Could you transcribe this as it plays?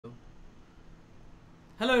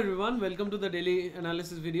Hello everyone, welcome to the daily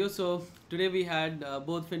analysis video. So today we had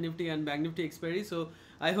both FinNifty and BankNifty expiry. So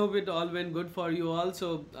I hope it all went good for you all.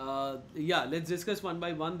 So yeah, let's discuss one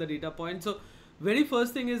by one the data points. So very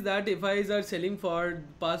first thing is that FIs are selling for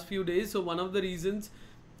past few days. So one of the reasons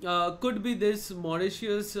could be this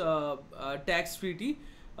Mauritius tax treaty.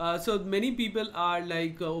 So many people are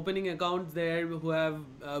like opening accounts there who have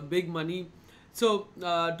big money. So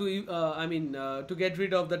to get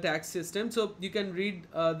rid of the tax system, so you can read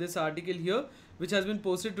this article here which has been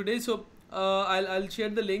posted today. So I'll share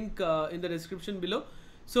the link in the description below.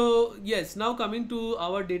 So yes, now coming to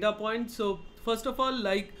our data points. So first of all,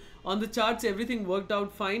 like on the charts, everything worked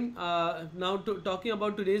out fine. Now talking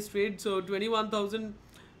about today's trade, so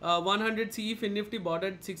 21,100 CE FinNifty bought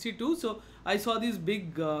at 62. So I saw these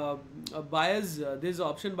big buyers, these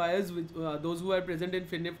option buyers, which those who are present in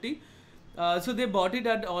FinNifty. So they bought it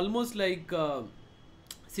at almost like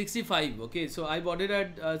 65. Okay, so I bought it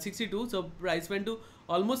at 62. So price went to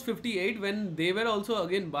almost 58 when they were also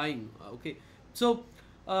again buying. Okay, so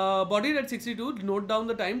bought it at 62. Note down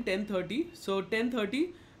the time, 10:30. So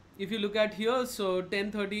 10:30. If you look at here, so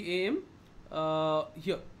 10:30 a.m.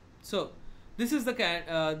 Here. So this is the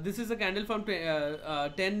candle from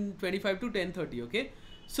 10:25 to 10:30. Okay,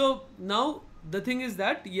 so now the thing is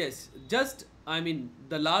that yes, just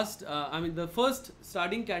the first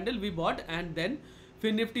starting candle we bought, and then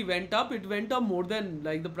FinNifty went up. It went up more than,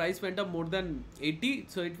 like, the price went up more than 80.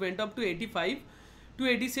 So it went up to 85 to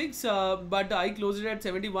 86. But I closed it at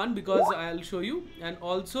 71 because I'll show you. And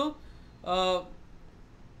also,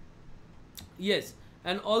 yes,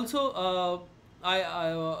 and also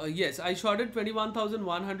I shorted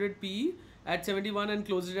 21,100 PE at 71 and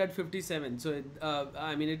closed it at 57. So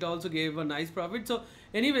it also gave a nice profit. So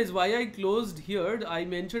anyways, why I closed here, I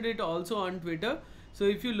mentioned it also on Twitter. So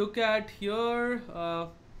if you look at here,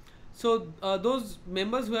 those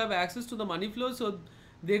members who have access to the money flow, so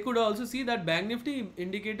they could also see that BankNifty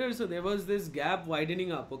indicator. So there was this gap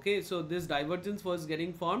widening up. Okay, so this divergence was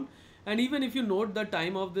getting formed, and even if you note the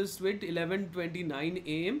time of this tweet, 11:29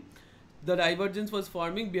 a.m., the divergence was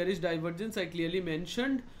forming, bearish divergence, I clearly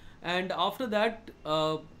mentioned. And after that,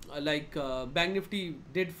 BankNifty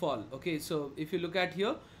did fall. Okay, so if you look at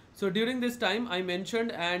here, so during this time I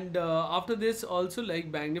mentioned, and after this also,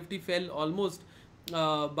 like, BankNifty fell almost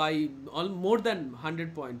by more than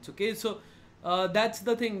 100 points. Okay, so that's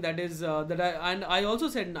the thing that is I also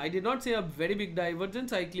said I did not say a very big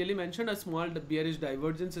divergence. I clearly mentioned a small bearish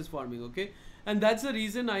divergence is forming. Okay, and that's the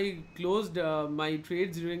reason I closed my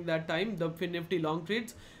trades during that time, the FinNifty long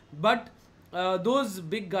trades. But those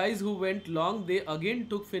big guys who went long, they again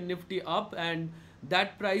took FinNifty up, and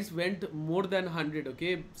that price went more than 100.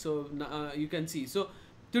 Okay, so you can see. So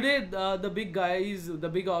today the big guys, the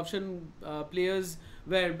big option players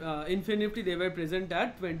were in FinNifty, they were present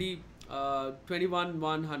at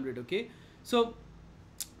 21,100. Okay, so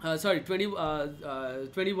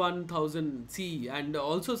 21,000 C, and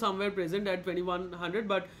also somewhere present at 2100,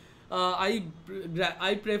 but I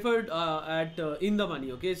preferred at in the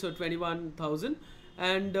money. Okay, so 21,000.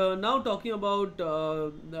 And now talking about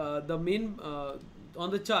the main on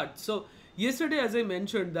the chart. So yesterday, as I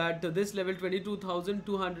mentioned, that this level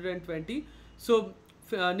 22,220. So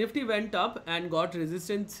Nifty went up and got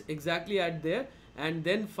resistance exactly at there, and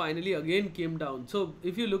then finally again came down. So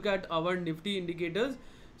if you look at our Nifty indicators,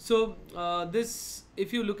 so this,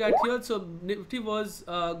 if you look at here, so Nifty was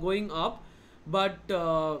going up, but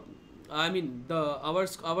our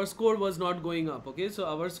score was not going up. Okay, so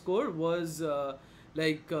our score was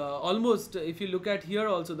almost, if you look at here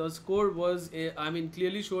also, the score was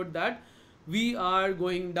clearly showed that we are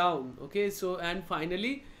going down. Okay, so and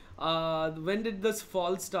finally when did this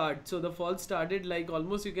fall start? So the fall started, like,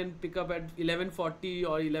 almost you can pick up at 11:40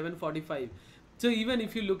 or 11:45. So even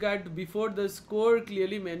if you look at before, the score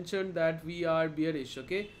clearly mentioned that we are bearish.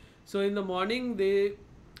 Okay, so in the morning, they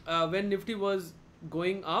when Nifty was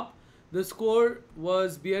going up, the score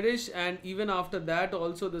was bearish, and even after that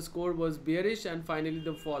also the score was bearish, and finally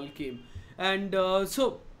the fall came. And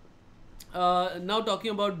now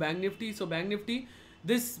talking about BankNifty. So BankNifty,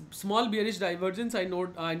 this small bearish divergence, I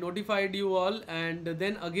notified you all, and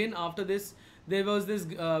then again after this there was this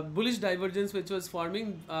bullish divergence which was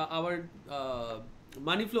forming. Our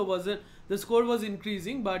money flow wasn't, the score was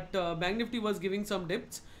increasing, but BankNifty was giving some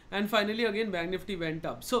dips, and finally again BankNifty went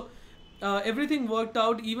up. So everything worked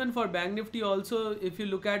out even for BankNifty also. If you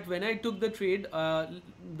look at when I took the trade,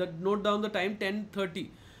 note down the time,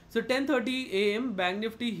 10:30. So 10:30 a.m.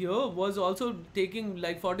 BankNifty here was also taking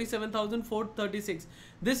like 47,436.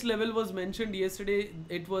 This level was mentioned yesterday.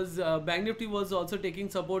 It was BankNifty was also taking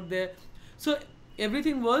support there. So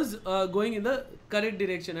everything was going in the correct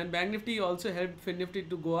direction, and Bank Nifty also helped FinNifty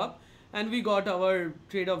to go up, and we got our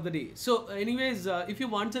trade of the day. So anyways, if you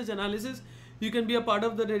want such analysis, you can be a part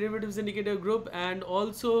of the derivatives indicator group. And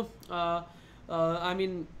also I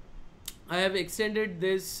mean, I have extended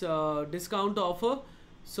this discount offer.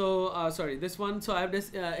 So sorry, this one. So I have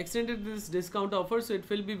extended this discount offer, so it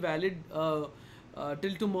will be valid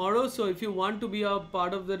till tomorrow. So if you want to be a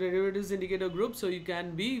part of the derivatives indicator group, so you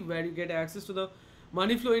can be, where you get access to the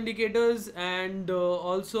money flow indicators, and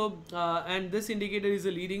also and this indicator is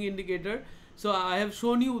a leading indicator. So I have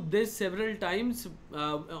shown you this several times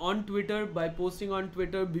on Twitter, by posting on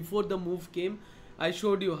Twitter before the move came. I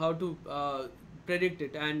showed you how to predict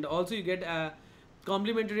it, and also you get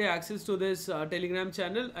complimentary access to this Telegram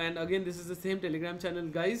channel. And again, this is the same Telegram channel,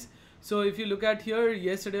 guys. So if you look at here,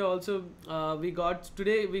 yesterday also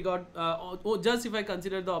today we got just if I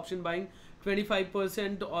consider the option buying,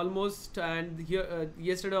 25% almost, and here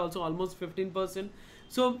yesterday also almost 15%.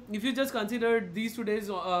 So if you just consider these 2 days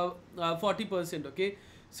 40%, okay,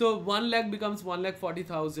 so 1 lakh becomes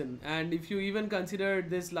 1,40,000. And if you even consider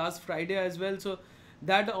this last Friday as well, so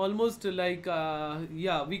that almost like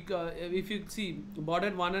yeah, if you see, bought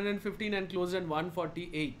at 115 and closed at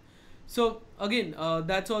 148. So again,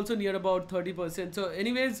 that's also near about 30%. So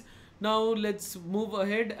anyways, now let's move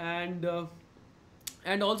ahead.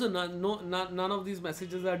 And also none of these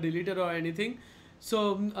messages are deleted or anything.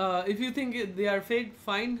 So if you think they are fake,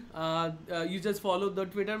 fine. You just follow the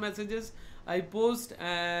Twitter messages I post,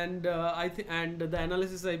 and and the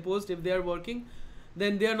analysis I post. If they are working,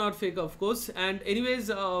 then they are not fake, of course. And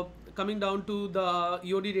anyways, coming down to the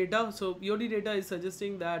EOD data. So EOD data is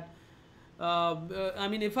suggesting that I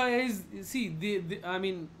mean, if I see I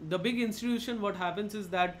mean, the big institution, what happens is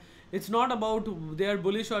that it's not about they are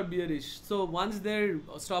bullish or bearish. So once their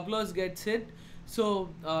stop loss gets hit, so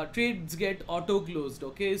trades get auto closed.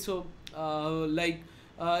 Okay, so like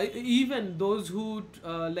even those who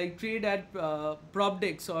like trade at prop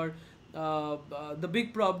decks, or the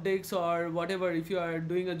big prop decks or whatever, if you are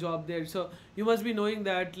doing a job there, so you must be knowing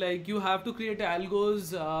that like you have to create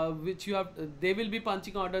algos which you have, they will be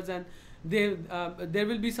punching orders, and there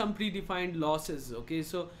will be some predefined losses. Okay,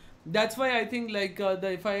 so that's why I think like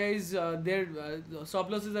the FIIs, their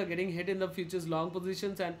stop losses are getting hit in the futures long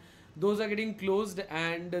positions, and those are getting closed,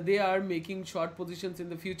 and they are making short positions in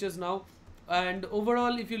the futures now. And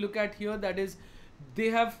overall, if you look at here, that is,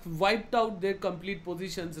 they have wiped out their complete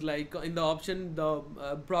positions, like in the option, the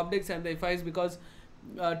prop decks and the FIs, because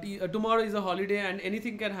tomorrow is a holiday and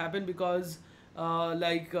anything can happen, because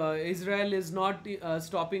Israel is not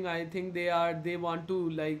stopping. I think they want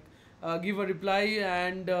to like give a reply,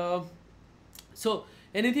 and so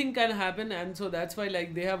anything can happen. And so that's why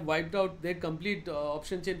like they have wiped out their complete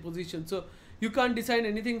option chain position. So you can't decide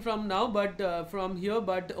anything from now, but from here.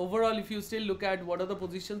 But overall, if you still look at what are the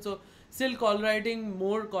positions, so still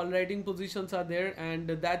more call writing positions are there, and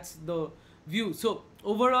that's the view. So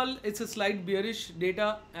overall, it's a slight bearish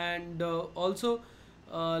data. And also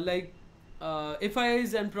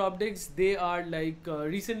FIIs and prop decks, they are like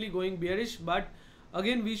recently going bearish. But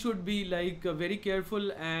again, we should be like very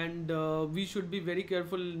careful, and we should be very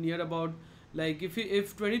careful near about, like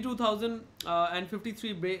if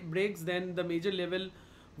 22,053 breaks, then the major level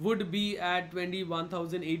would be at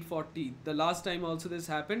 21,840. The last time also this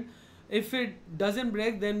happened. If it doesn't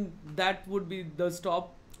break, then that would be the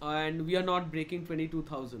stop, and we are not breaking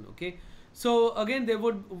 22,000. Okay, so again, there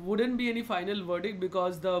wouldn't be any final verdict,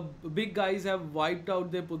 because the big guys have wiped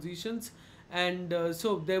out their positions, and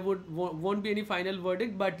so there won't be any final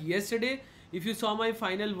verdict. But yesterday, if you saw my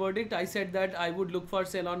final verdict, I said that I would look for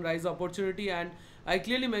sell on rise opportunity, and I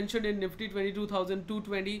clearly mentioned in Nifty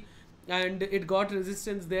 22,220, and it got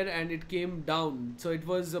resistance there and it came down. So it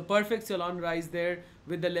was a perfect sell on rise there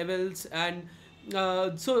with the levels. And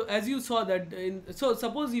so as you saw that so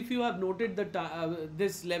suppose if you have noted the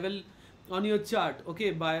this level on your chart, okay,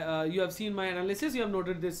 by you have seen my analysis, you have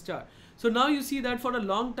noted this chart. So now you see that for a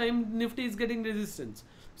long time Nifty is getting resistance.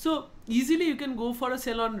 So easily you can go for a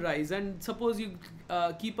sell on rise, and suppose you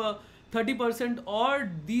keep a 30%, or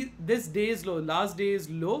this day's low, last day's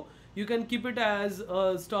low, you can keep it as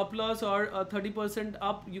a stop loss, or a 30%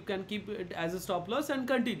 up, you can keep it as a stop loss and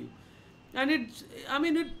continue. And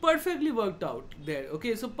it perfectly worked out there.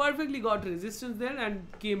 Okay, so perfectly got resistance there and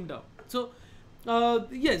came down. So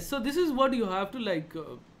yes, so this is what you have to like.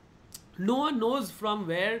 No one knows from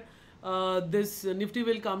where this Nifty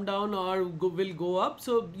will come down or will go up.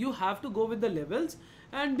 So you have to go with the levels,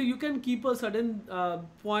 and you can keep a certain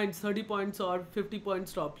points, 30 points or 50 point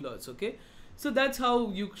stop loss. Okay, so that's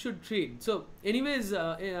how you should trade. So anyways,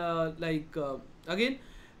 again,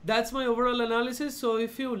 that's my overall analysis. So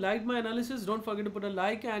if you liked my analysis, don't forget to put a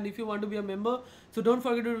like, and if you want to be a member, so don't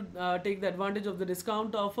forget to take the advantage of the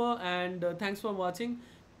discount offer. And thanks for watching,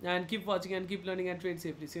 and keep watching and keep learning and trade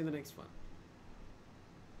safely. See you in the next one.